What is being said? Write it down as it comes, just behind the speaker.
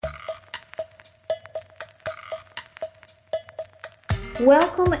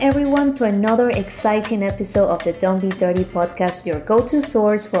Welcome everyone to another exciting episode of the Don't Be Dirty podcast, your go-to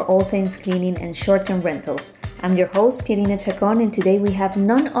source for all things cleaning and short-term rentals. I'm your host, Pierina Chacon, and today we have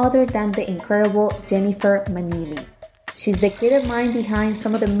none other than the incredible Jennifer Manili. She's the creative mind behind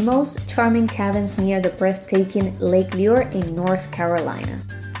some of the most charming cabins near the breathtaking Lake Lure in North Carolina.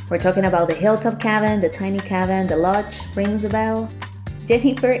 We're talking about the Hilltop Cabin, the Tiny Cabin, the Lodge, rings a bell?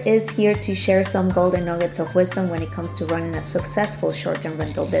 Jennifer is here to share some golden nuggets of wisdom when it comes to running a successful short-term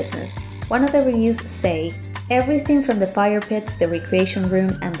rental business. One of the reviews say, everything from the fire pits, the recreation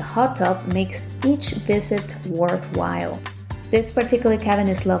room, and the hot tub makes each visit worthwhile. This particular cabin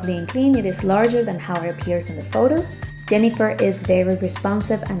is lovely and clean. It is larger than how it appears in the photos. Jennifer is very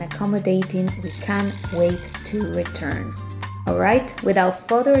responsive and accommodating. We can't wait to return. All right, without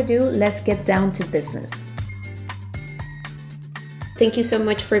further ado, let's get down to business. Thank you so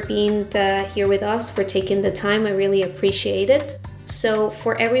much for being here with us, for taking the time. I really appreciate it. So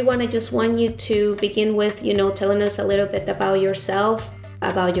for everyone, I just want you to begin with, telling us a little bit about yourself,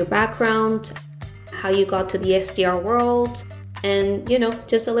 about your background, how you got to the STR world, and,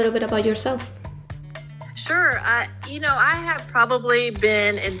 just a little bit about yourself. Sure. I have probably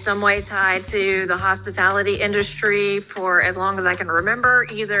been in some way tied to the hospitality industry for as long as I can remember,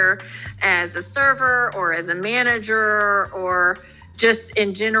 either as a server or as a manager or just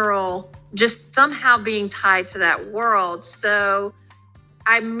in general, just somehow being tied to that world. So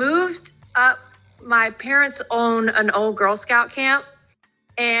I moved up. My parents own an old Girl Scout camp,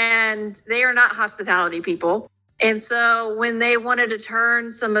 and they are not hospitality people. And so when they wanted to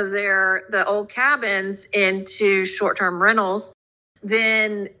turn some of the old cabins into short-term rentals,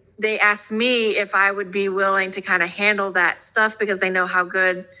 then they asked me if I would be willing to kind of handle that stuff because they know how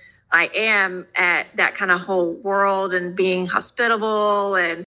good I am at that kind of whole world and being hospitable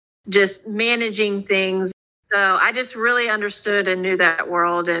and just managing things. So I just really understood and knew that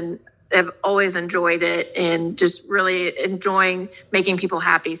world and have always enjoyed it and just really enjoying making people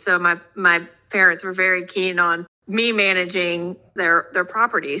happy. So my parents were very keen on me managing their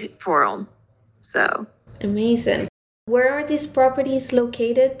properties for them. So amazing. Where are these properties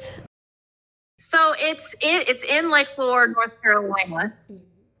located? So it's in Lake Lure, North Carolina.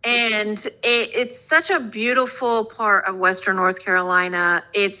 And it's such a beautiful part of Western North Carolina.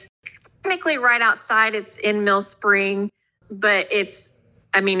 It's technically right outside. It's in Mill Spring, but it's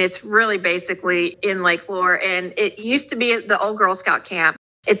really basically in Lake Lure. And it used to be the old Girl Scout camp.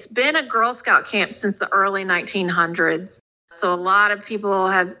 It's been a Girl Scout camp since the early 1900s. So a lot of people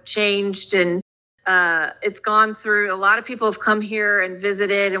have changed and it's gone through. A lot of people have come here and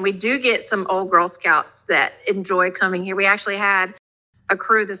visited. And we do get some old Girl Scouts that enjoy coming here. We actually had a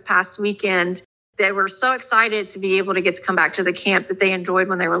crew this past weekend. They were so excited to be able to get to come back to the camp that they enjoyed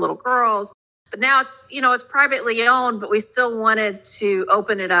when they were little girls. But now it's privately owned, but we still wanted to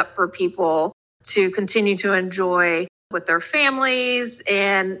open it up for people to continue to enjoy with their families.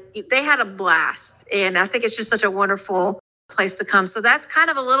 And they had a blast. And I think it's just such a wonderful place to come. So that's kind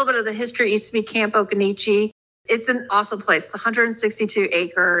of a little bit of the history. It used to be Camp Occoneechee. It's an awesome place. It's 162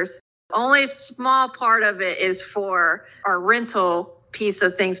 acres. Only a small part of it is for our rental piece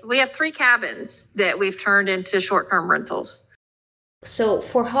of things. We have 3 cabins that we've turned into short-term rentals. So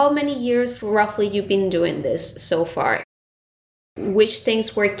for how many years roughly you've been doing this so far? Which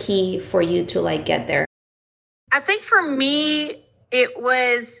things were key for you to get there? I think for me, it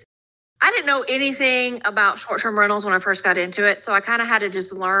was, I didn't know anything about short-term rentals when I first got into it. So I kind of had to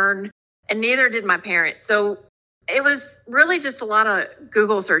just learn, and neither did my parents. So it was really just a lot of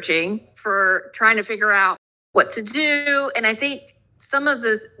Google searching for trying to figure out what to do. And I think some of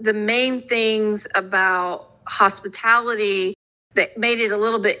the main things about hospitality that made it a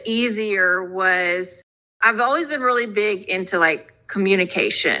little bit easier was I've always been really big into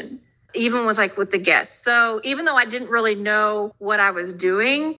communication, even with the guests. So even though I didn't really know what I was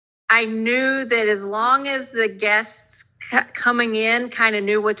doing, I knew that as long as the guests coming in kind of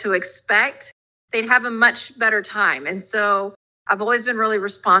knew what to expect, they'd have a much better time. And so I've always been really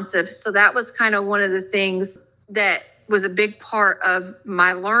responsive. So that was kind of one of the things that was a big part of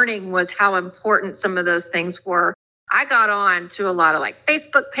my learning, was how important some of those things were. I got on to a lot of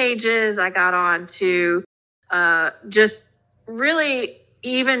Facebook pages. I got on to just really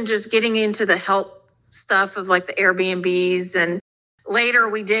even just getting into the help stuff of the Airbnbs. And later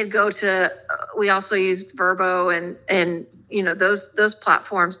we did go to, we also used Verbo and those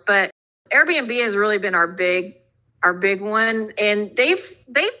platforms. But Airbnb has really been our big one. And they've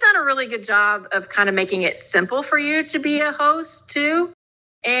done a really good job of kind of making it simple for you to be a host too.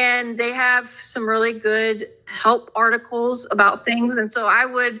 And they have some really good help articles about things. And so I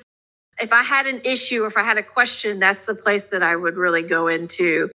would if I had an issue or if I had a question, that's the place that I would really go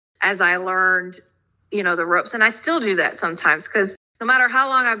into as I learned, the ropes. And I still do that sometimes because no matter how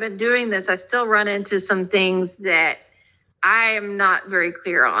long I've been doing this, I still run into some things that I am not very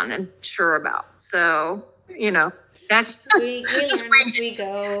clear on and sure about. So, that's we learn as we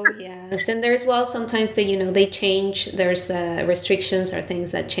go. Yes. And there's sometimes they change. There's restrictions or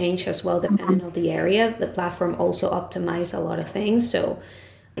things that change as well, depending on the area. The platform also optimize a lot of things. So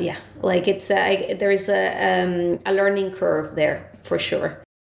yeah, like there's a learning curve there for sure.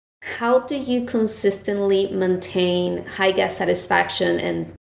 How do you consistently maintain high guest satisfaction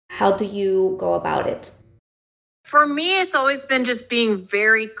and how do you go about it? For me, it's always been just being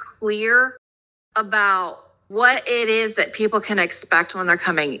very clear about what it is that people can expect when they're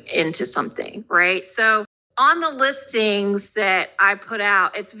coming into something, right? So on the listings that I put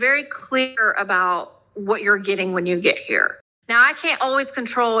out, it's very clear about what you're getting when you get here. Now, I can't always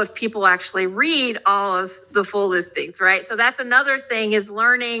control if people actually read all of the full listings, right? So that's another thing is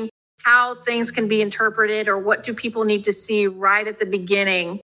learning how things can be interpreted or what do people need to see right at the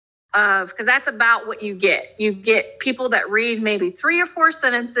beginning of, because that's about what you get. You get people that read maybe 3 or 4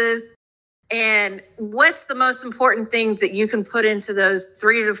 sentences. And what's the most important things that you can put into those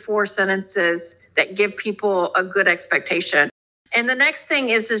 3 to 4 sentences that give people a good expectation? And the next thing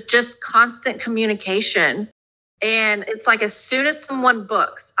is just constant communication. And it's like as soon as someone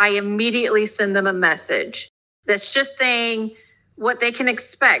books, I immediately send them a message that's just saying what they can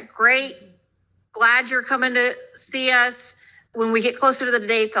expect. Great. Glad you're coming to see us. When we get closer to the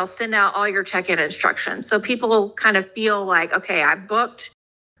dates, I'll send out all your check-in instructions. So people kind of feel like, okay, I booked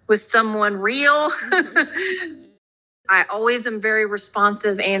with someone real. I always am very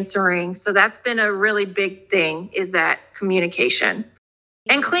responsive answering. So that's been a really big thing is that communication.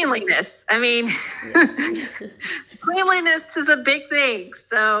 And cleanliness. I mean, yes. Cleanliness is a big thing.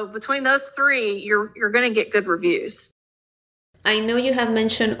 So between those 3, you're going to get good reviews. I know you have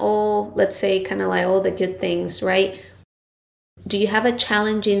mentioned all, let's say, kind of like all the good things, right? Do you have a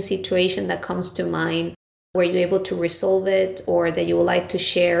challenging situation that comes to mind? Were you able to resolve it or that you would like to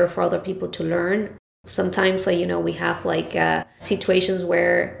share for other people to learn? Sometimes, we have situations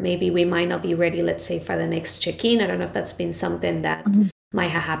where maybe we might not be ready, let's say, for the next check-in. I don't know if that's been something that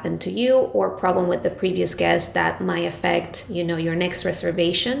might have happened to you or problem with the previous guest that might affect, your next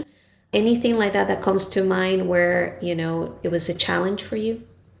reservation. Anything like that comes to mind where, it was a challenge for you?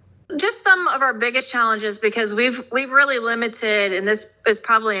 Just some of our biggest challenges because we've really limited, and this is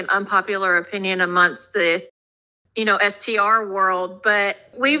probably an unpopular opinion amongst the, STR world, but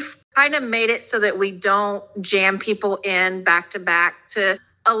we've kind of made it so that we don't jam people in back to back to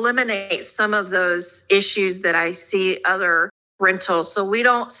eliminate some of those issues that I see other rentals. So we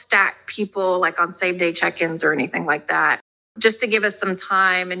don't stack people like on same day check-ins or anything like that, just to give us some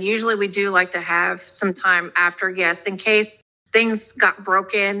time. And usually we do like to have some time after guests in case things got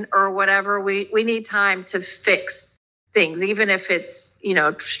broken or whatever. We need time to fix things, even if it's,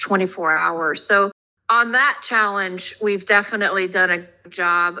 24 hours. So on that challenge, we've definitely done a good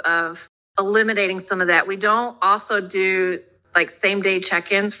job of eliminating some of that. We don't also do like same day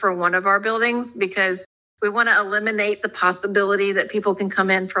check-ins for one of our buildings because we want to eliminate the possibility that people can come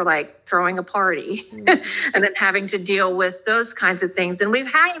in for like throwing a party and then having to deal with those kinds of things. And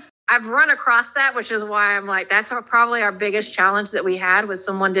I've run across that, which is why I'm like, that's probably our biggest challenge that we had was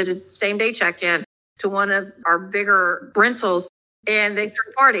someone did a same day check-in to one of our bigger rentals and they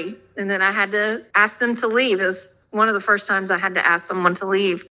threw a party. And then I had to ask them to leave. It was one of the first times I had to ask someone to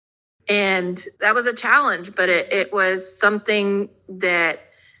leave. And that was a challenge, but it was something that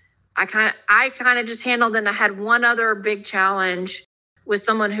I kind of just handled. And I had one other big challenge with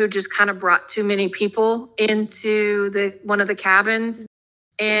someone who just kind of brought too many people into one of the cabins.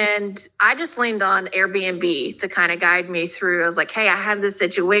 And I just leaned on Airbnb to kind of guide me through. I was like, hey, I have this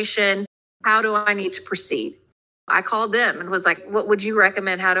situation. How do I need to proceed? I called them and was like, what would you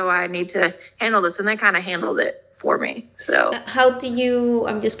recommend? How do I need to handle this? And they kind of handled it for me. So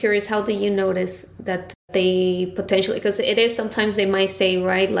I'm just curious, how do you notice that they potentially, because it is sometimes they might say,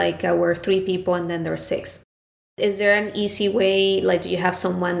 right, like we're 3 people and then there's 6. Is there an easy way? Like, do you have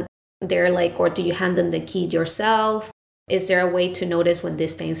someone there, like, or do you hand them the key yourself? Is there a way to notice when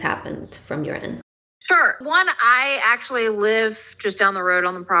these things happened from your end? Sure. One, I actually live just down the road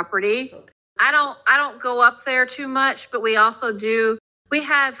on the property. Okay. I don't go up there too much, but we also do. We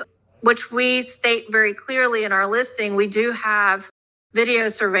have, which we state very clearly in our listing, we do have video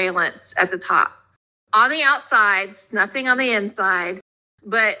surveillance at the top. On the outsides, nothing on the inside.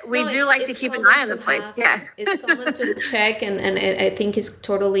 But we do like to keep an eye on the place. Yes. It's common to check, and I think it's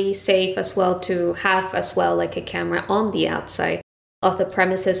totally safe as well to have as well like a camera on the outside. of the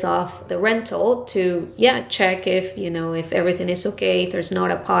premises of the rental to check if everything is okay, if there's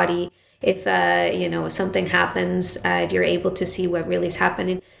not a party, if something happens, if you're able to see what really is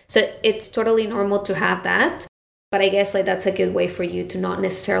happening. So it's totally normal to have that, but I guess like that's a good way for you to not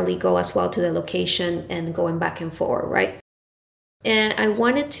necessarily go as well to the location and going back and forth, right? And I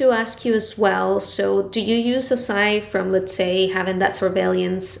wanted to ask you as well, so do you use, aside from, let's say, having that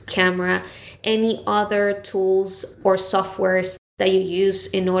surveillance camera, any other tools or softwares that you use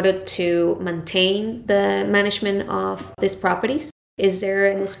in order to maintain the management of these properties? Is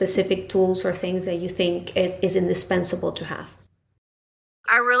there any specific tools or things that you think it is indispensable to have?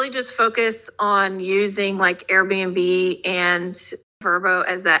 I really just focus on using like Airbnb and Vrbo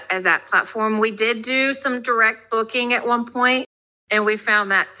as that platform. We did do some direct booking at one point, and we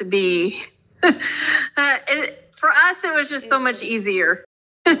found that to be for us, it was just so much easier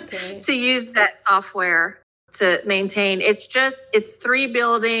to use that software to maintain. It's 3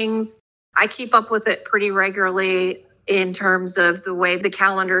 buildings. I keep up with it pretty regularly in terms of the way the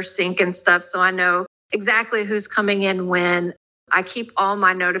calendars sync and stuff. So I know exactly who's coming in when. I keep all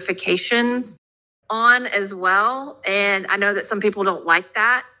my notifications on as well. And I know that some people don't like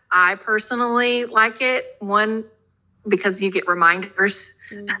that. I personally like it. One, because you get reminders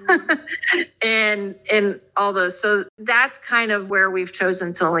and all those. So that's kind of where we've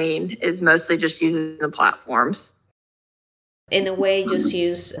chosen to lean, is mostly just using the platforms. In a way, just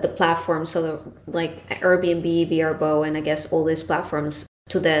use the platform, so like Airbnb, Vrbo, and I guess all these platforms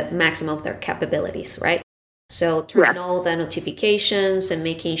to the maximum of their capabilities, right? So turn all the notifications and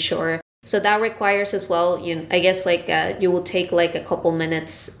making sure. So that requires as well, I guess like you will take like a couple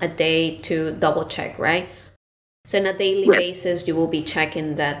minutes a day to double check, right? So on a daily basis, you will be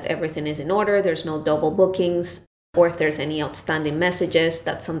checking that everything is in order. There's no double bookings, or if there's any outstanding messages,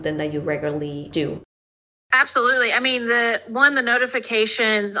 that's something that you regularly do. Absolutely. I mean, the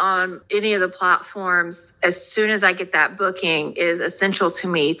notifications on any of the platforms, as soon as I get that booking, is essential to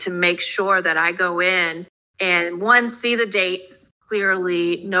me to make sure that I go in and see the dates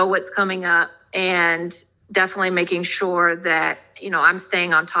clearly, know what's coming up, and definitely making sure that, I'm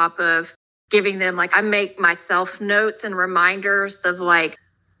staying on top of giving them, like, I make myself notes and reminders of like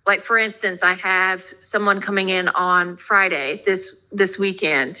for instance, I have someone coming in on Friday this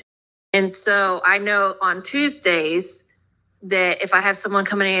weekend. And so I know on Tuesdays that if I have someone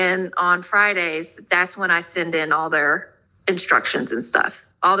coming in on Fridays, that's when I send in all their instructions and stuff,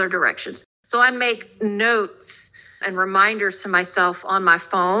 all their directions. So I make notes and reminders to myself on my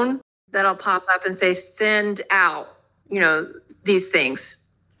phone that'll pop up and say, send out, these things.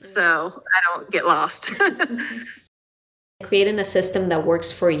 So I don't get lost. Creating a system that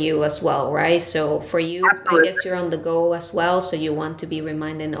works for you as well, right? So for you, absolutely. I guess you're on the go as well. So you want to be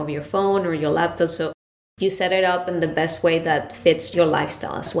reminded of your phone or your laptop. So you set it up in the best way that fits your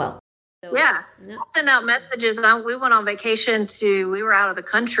lifestyle as well. So, I send out messages. We went on vacation we were out of the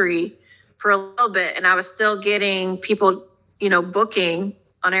country for a little bit, and I was still getting people, booking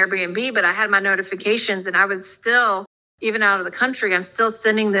on Airbnb, but I had my notifications, and I would still, even out of the country, I'm still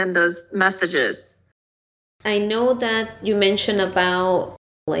sending them those messages. I know that you mentioned about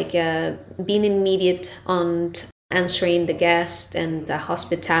like being immediate on answering the guest, and the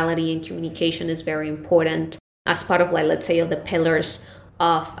hospitality and communication is very important as part of, like, let's say, of the pillars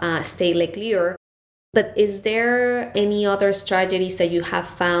of Stay Lake Lure. But is there any other strategies that you have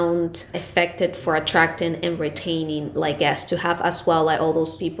found effective for attracting and retaining like guests, to have as well, like all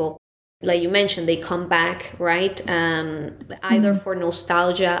those people, like you mentioned, they come back, right? Either for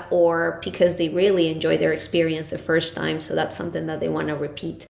nostalgia or because they really enjoy their experience the first time. So that's something that they want to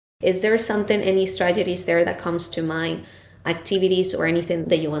repeat. Is there any strategies there that comes to mind, activities or anything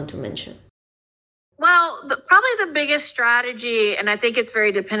that you want to mention? Well, probably the biggest strategy, and I think it's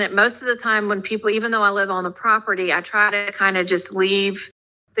very dependent. Most of the time when people, even though I live on the property, I try to kind of just leave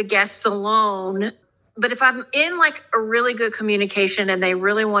the guests alone. But if I'm in like a really good communication and they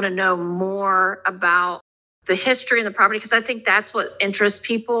really want to know more about the history of the property, because I think that's what interests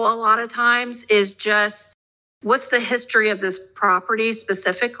people a lot of times, is just what's the history of this property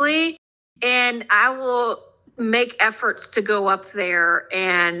specifically. And I will make efforts to go up there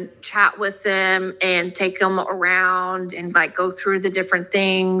and chat with them and take them around and like go through the different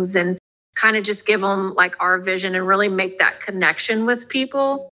things and kind of just give them like our vision and really make that connection with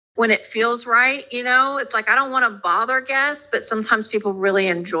people. When it feels right, it's like, I don't want to bother guests, but sometimes people really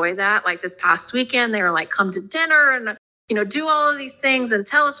enjoy that. Like this past weekend, they were like, come to dinner and, do all of these things and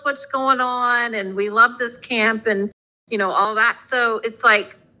tell us what's going on. And we love this camp and, all that. So it's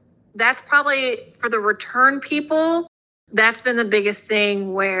like, that's probably for the return people. That's been the biggest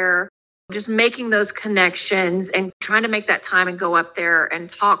thing, where just making those connections and trying to make that time and go up there and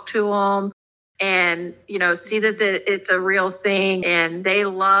talk to them and, see that it's a real thing. And they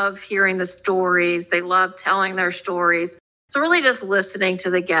love hearing the stories. They love telling their stories. So really just listening to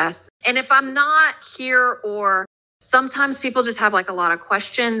the guests. And if I'm not here, or sometimes people just have like a lot of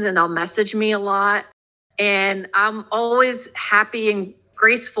questions and they'll message me a lot. And I'm always happy and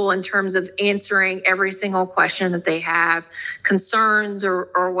graceful in terms of answering every single question that they have, concerns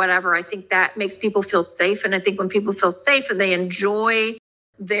or whatever. I think that makes people feel safe. And I think when people feel safe and they enjoy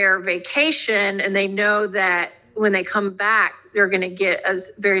their vacation and they know that when they come back, they're going to get a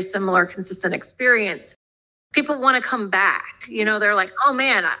very similar, consistent experience, people want to come back. They're like, oh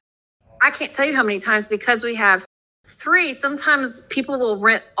man, I can't tell you how many times, because we have 3, sometimes people will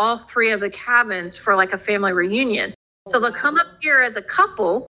rent all 3 of the cabins for like a family reunion. So they'll come up here as a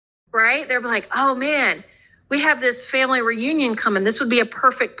couple, right? They're like, oh man, we have this family reunion coming. This would be a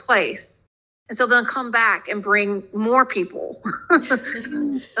perfect place. And so they'll come back and bring more people, that's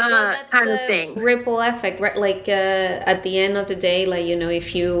kind the of thing. Ripple effect, right? Like at the end of the day, like,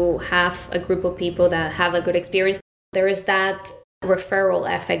 if you have a group of people that have a good experience, there is that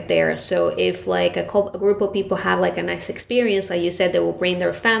referral effect there. So if like a group of people have like a nice experience, like you said, they will bring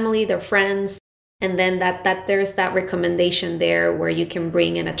their family, their friends. And then that there's that recommendation there where you can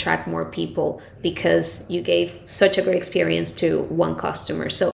bring and attract more people because you gave such a good experience to one customer.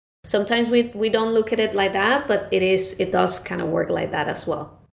 So sometimes we don't look at it like that, but it does kind of work like that as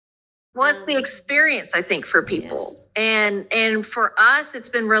well. Well, it's the experience, I think, for people. Yes. And for us, it's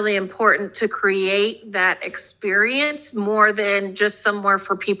been really important to create that experience more than just somewhere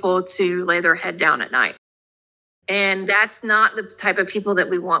for people to lay their head down at night. And that's not the type of people that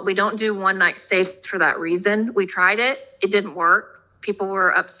we want. We don't do one night stays for that reason. We tried it. It didn't work. People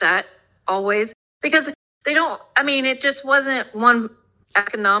were upset always because it just wasn't, one,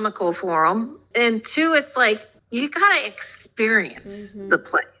 economical for them. And 2, it's like, you got to experience the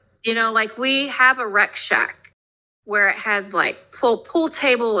place. Like we have a rec shack where it has like pool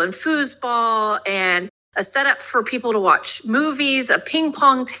table and foosball and a setup for people to watch movies, a ping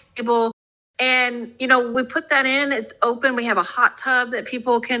pong table. And, we put that in, it's open. We have a hot tub that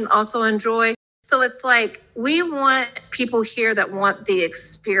people can also enjoy. So it's like, we want people here that want the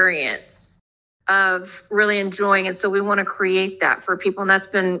experience of really enjoying. And so we want to create that for people. And that's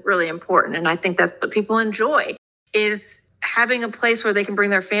been really important. And I think that's what people enjoy, is having a place where they can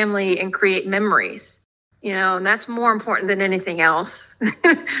bring their family and create memories, and that's more important than anything else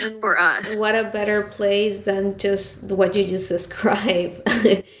for us. What a better place than just what you just described.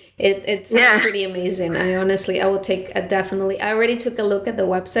 It sounds pretty amazing. I will take I already took a look at the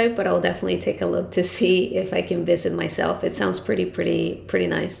website, but I'll definitely take a look to see if I can visit myself. It sounds pretty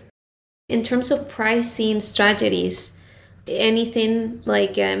nice. In terms of pricing strategies, anything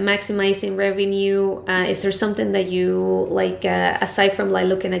like maximizing revenue, is there something that you like, aside from like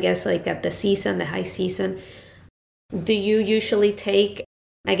looking, I guess, like at the season, the high season, do you usually take,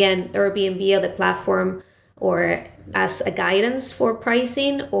 again, Airbnb or the platform or as a guidance for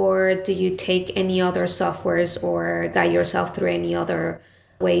pricing, or do you take any other softwares or guide yourself through any other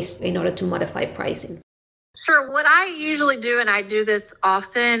ways in order to modify pricing? Sure. What I usually do, and I do this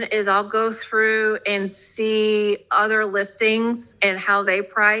often, is I'll go through and see other listings and how they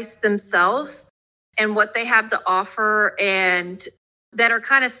price themselves and what they have to offer, and that are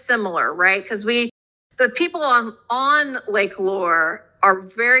kind of similar, right? Because the people on Lake Lure are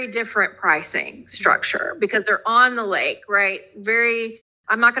very different pricing structure because they're on the lake, right?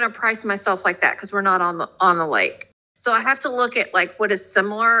 I'm not going to price myself like that because we're not on the lake. So I have to look at like what is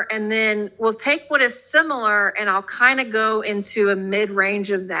similar, and then we'll take what is similar and I'll kind of go into a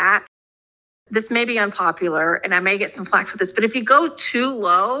mid-range of that. This may be unpopular and I may get some flack for this, but if you go too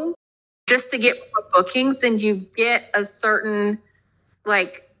low just to get more bookings, then you get a certain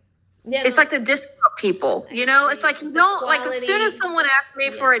it's like the discount people, it's like, you don't like, as soon as someone asks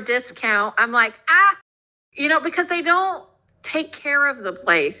me for a discount, I'm like, because they don't take care of the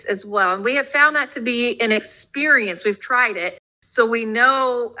place as well. And we have found that to be an experience. We've tried it, so we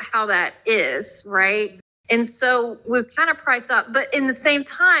know how that is, right? And so we kind of price up, but in the same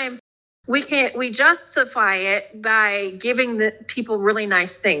time, we justify it by giving the people really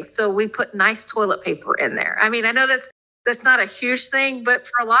nice things. So we put nice toilet paper in there. I mean, I know that's not a huge thing, but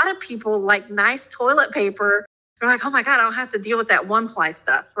for a lot of people, like nice toilet paper, they're like, oh my God, I don't have to deal with that one-ply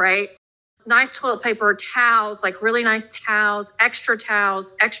stuff, right? Nice toilet paper, towels, like really nice towels, extra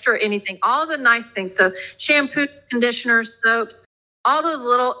anything, all the nice things. So shampoos, conditioners, soaps, all those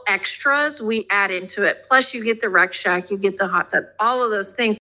little extras we add into it. Plus you get the rec shack, you get the hot tub, all of those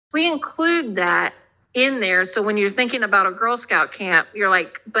things. We include that in there. So when you're thinking about a Girl Scout camp, you're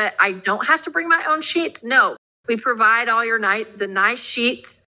like, but I don't have to bring my own sheets. No, we provide all the nice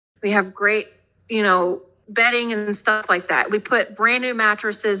sheets. We have great, bedding and stuff like that. We put brand new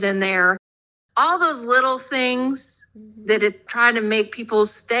mattresses in there. All those little things that it's trying to make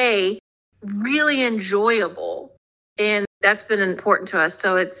people's stay really enjoyable. And that's been important to us.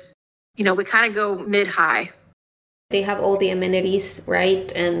 So it's, we kind of go mid-high. They have all the amenities,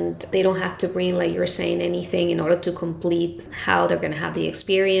 right? And they don't have to bring, like you're saying, anything in order to complete how they're going to have the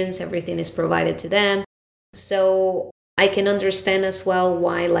experience. Everything is provided to them. So I can understand as well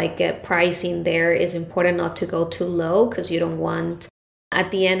why pricing there is important, not to go too low, because you don't want,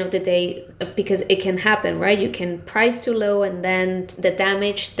 at the end of the day, because it can happen, right? You can price too low, and then the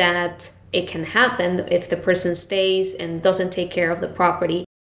damage that it can happen if the person stays and doesn't take care of the property,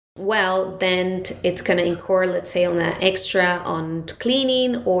 well, then it's going to incur, let's say, on an extra on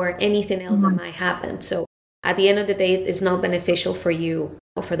cleaning or anything else that might happen. So at the end of the day, it's not beneficial for you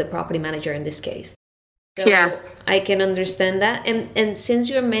or for the property manager in this case. So yeah, I can understand that. And since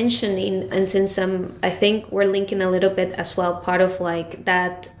you're mentioning, and since I think we're linking a little bit as well, part of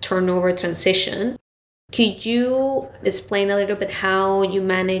that turnover transition, could you explain a little bit how you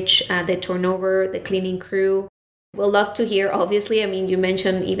manage the turnover, the cleaning crew? We'll love to hear, obviously. I mean, you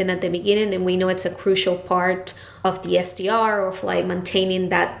mentioned even at the beginning, and we know it's a crucial part of the SDR, of maintaining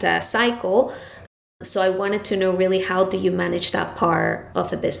that cycle. So I wanted to know really, how do you manage that part of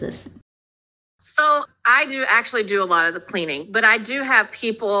the business? So I do actually do a lot of the cleaning, but I do have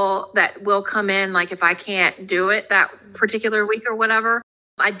people that will come in, if I can't do it that particular week or whatever.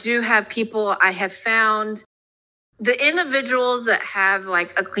 I do have people. I have found the individuals that have a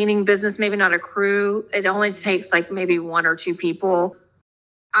cleaning business, maybe not a crew, it only takes maybe one or two people.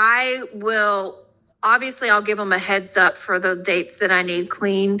 I'll give them a heads up for the dates that I need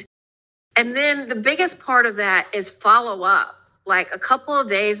cleaned. And then the biggest part of that is follow up. A couple of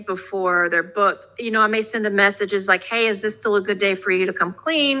days before they're booked, I may send them messages hey, is this still a good day for you to come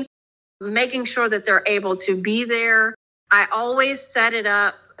clean? Making sure that they're able to be there. I always set it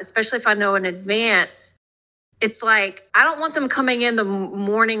up, especially if I know in advance. It's I don't want them coming in the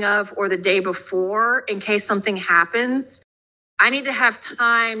morning of or the day before in case something happens. I need to have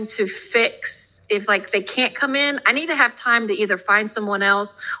time to fix. If they can't come in, I need to have time to either find someone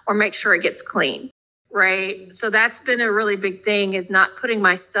else or make sure it gets clean, right? So that's been a really big thing, is not putting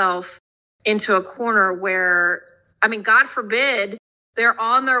myself into a corner where, God forbid, they're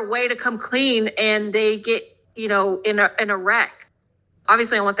on their way to come clean and they get, in a wreck.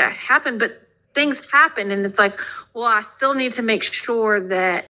 Obviously, I want that to happen, but things happen, and it's I still need to make sure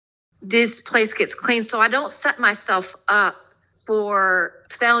that this place gets clean, so I don't set myself up for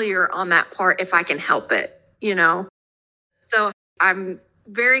failure on that part if I can help it, So I'm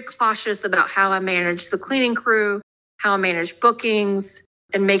very cautious about how I manage the cleaning crew, how I manage bookings,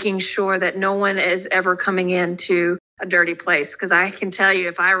 and making sure that no one is ever coming into a dirty place. Because I can tell you,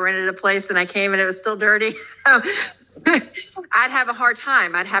 if I rented a place and I came and it was still dirty, I'd have a hard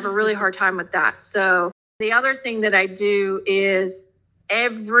time. I'd have a really hard time with that. So the other thing that I do is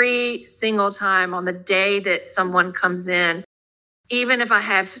every single time on the day that someone comes in, even if I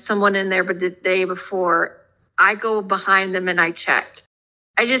have someone in there but the day before, I go behind them and I check.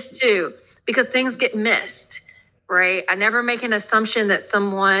 I just do, because things get missed, right? I never make an assumption that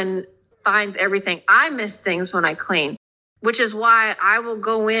someone finds everything. I miss things when I clean, which is why I will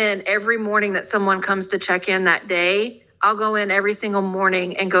go in every morning that someone comes to check in that day. I'll go in every single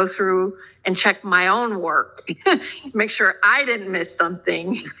morning and go through and check my own work, make sure I didn't miss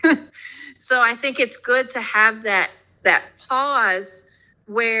something. So I think it's good to have that pause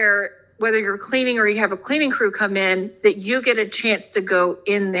where, whether you're cleaning or you have a cleaning crew come in, that you get a chance to go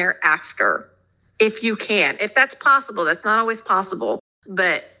in there after, if you can. If that's possible, that's not always possible,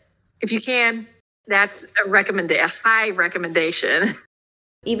 but if you can, that's a high recommendation.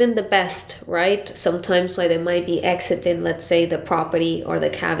 Even the best, right? Sometimes they might be exiting, let's say, the property or the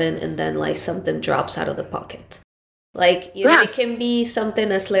cabin, and then something drops out of the pocket. It can be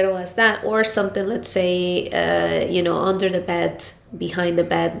something as little as that, or something, let's say, under the bed, behind the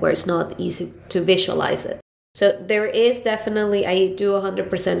bed, where it's not easy to visualize it. So there is definitely, I do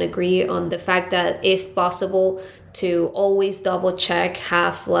 100% agree on the fact that if possible, to always double check,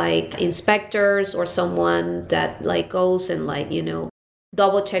 have inspectors or someone that goes and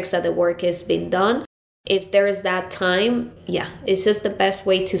double checks that the work is being done. If there is that time, it's just the best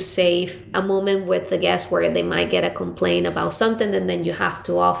way to save a moment with the guests where they might get a complaint about something, and then you have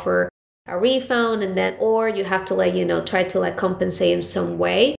to offer a refund, and then, or you have to try to compensate in some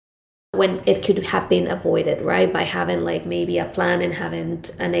way. when it could have been avoided, right? By having like maybe a plan and having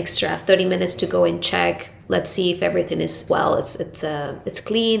an extra 30 minutes to go and check. Let's see if everything is well. It's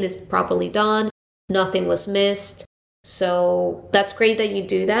clean. It's properly done. Nothing was missed. So that's great that you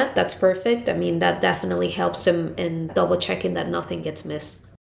do that. That's perfect. I mean, that definitely helps them in double checking that nothing gets missed.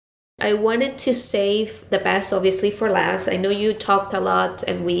 I wanted to save the best, obviously, for last. I know you talked a lot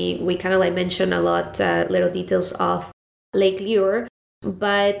and we kind of like mentioned a lot, little details of Lake Lure,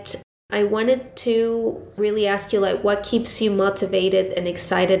 but I wanted to really ask you, like, what keeps you motivated and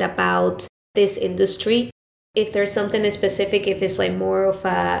excited about this industry? If there's something specific, if it's like more of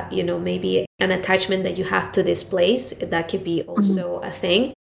a, maybe an attachment that you have to this place, that could be also a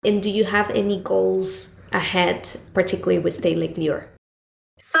thing. And do you have any goals ahead, particularly with Stay Lake Lure?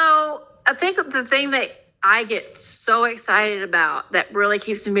 So I think the thing that I get so excited about that really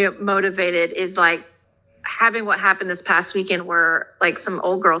keeps me motivated is like having what happened this past weekend where like some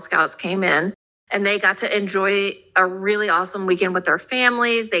old Girl Scouts came in and they got to enjoy a really awesome weekend with their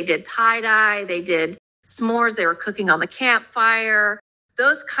families. They did tie-dye, they did s'mores, they were cooking on the campfire,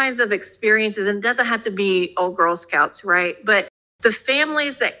 those kinds of experiences. And it doesn't have to be old Girl Scouts, right? But the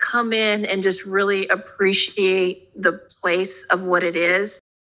families that come in and just really appreciate the place of what it is.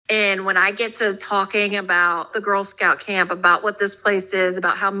 And when I get to talking about the Girl Scout camp, about what this place is,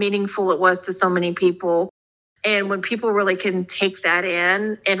 about how meaningful it was to so many people, and when people really can take that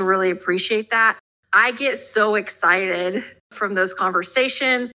in and really appreciate that, I get so excited from those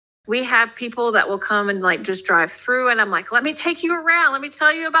conversations. We have people that will come and like just drive through and I'm like, let me take you around. Let me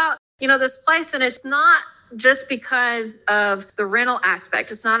tell you about, this place. And it's not just because of the rental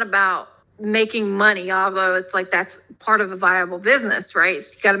aspect. It's not about making money, although it's like that's part of a viable business, right?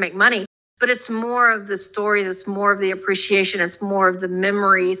 So you got to make money. But it's more of the stories. It's more of the appreciation. It's more of the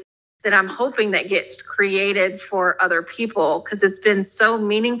memories that I'm hoping that gets created for other people, because it's been so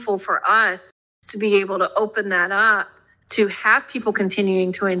meaningful for us to be able to open that up, to have people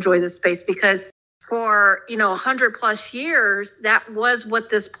continuing to enjoy the space, because for 100 plus years, that was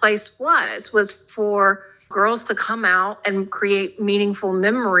what this place was for girls to come out and create meaningful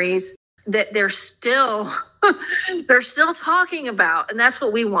memories that they're still talking about. And that's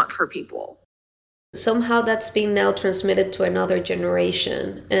what we want for people. Somehow that's being now transmitted to another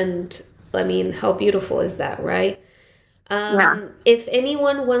generation. And I mean, how beautiful is that, right? Yeah. If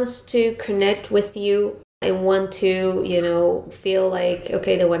anyone wants to connect with you and want to, feel like,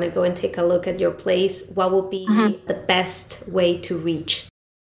 okay, they want to go and take a look at your place, what would be the best way to reach?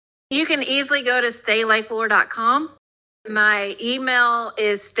 You can easily go to staylakelure.com. My email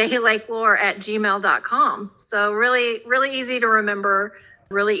is staylakelure@gmail.com. So really, really easy to remember,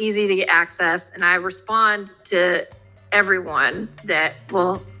 really easy to get access. And I respond to everyone that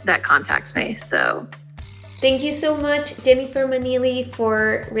contacts me. So thank you so much, Jennifer Manili,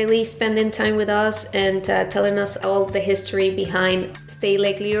 for really spending time with us and telling us all the history behind Stay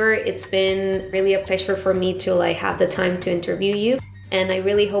Lake Lure. It's been really a pleasure for me to have the time to interview you. And I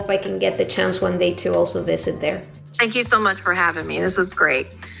really hope I can get the chance one day to also visit there. Thank you so much for having me. This was great.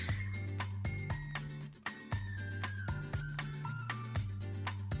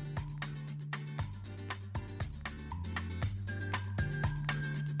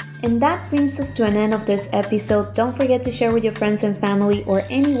 And that brings us to an end of this episode. Don't forget to share with your friends and family or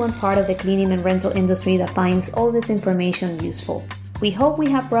anyone part of the cleaning and rental industry that finds all this information useful. We hope we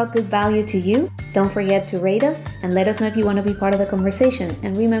have brought good value to you. Don't forget to rate us and let us know if you want to be part of the conversation.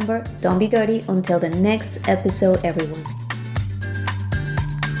 And remember, don't be dirty until the next episode, everyone.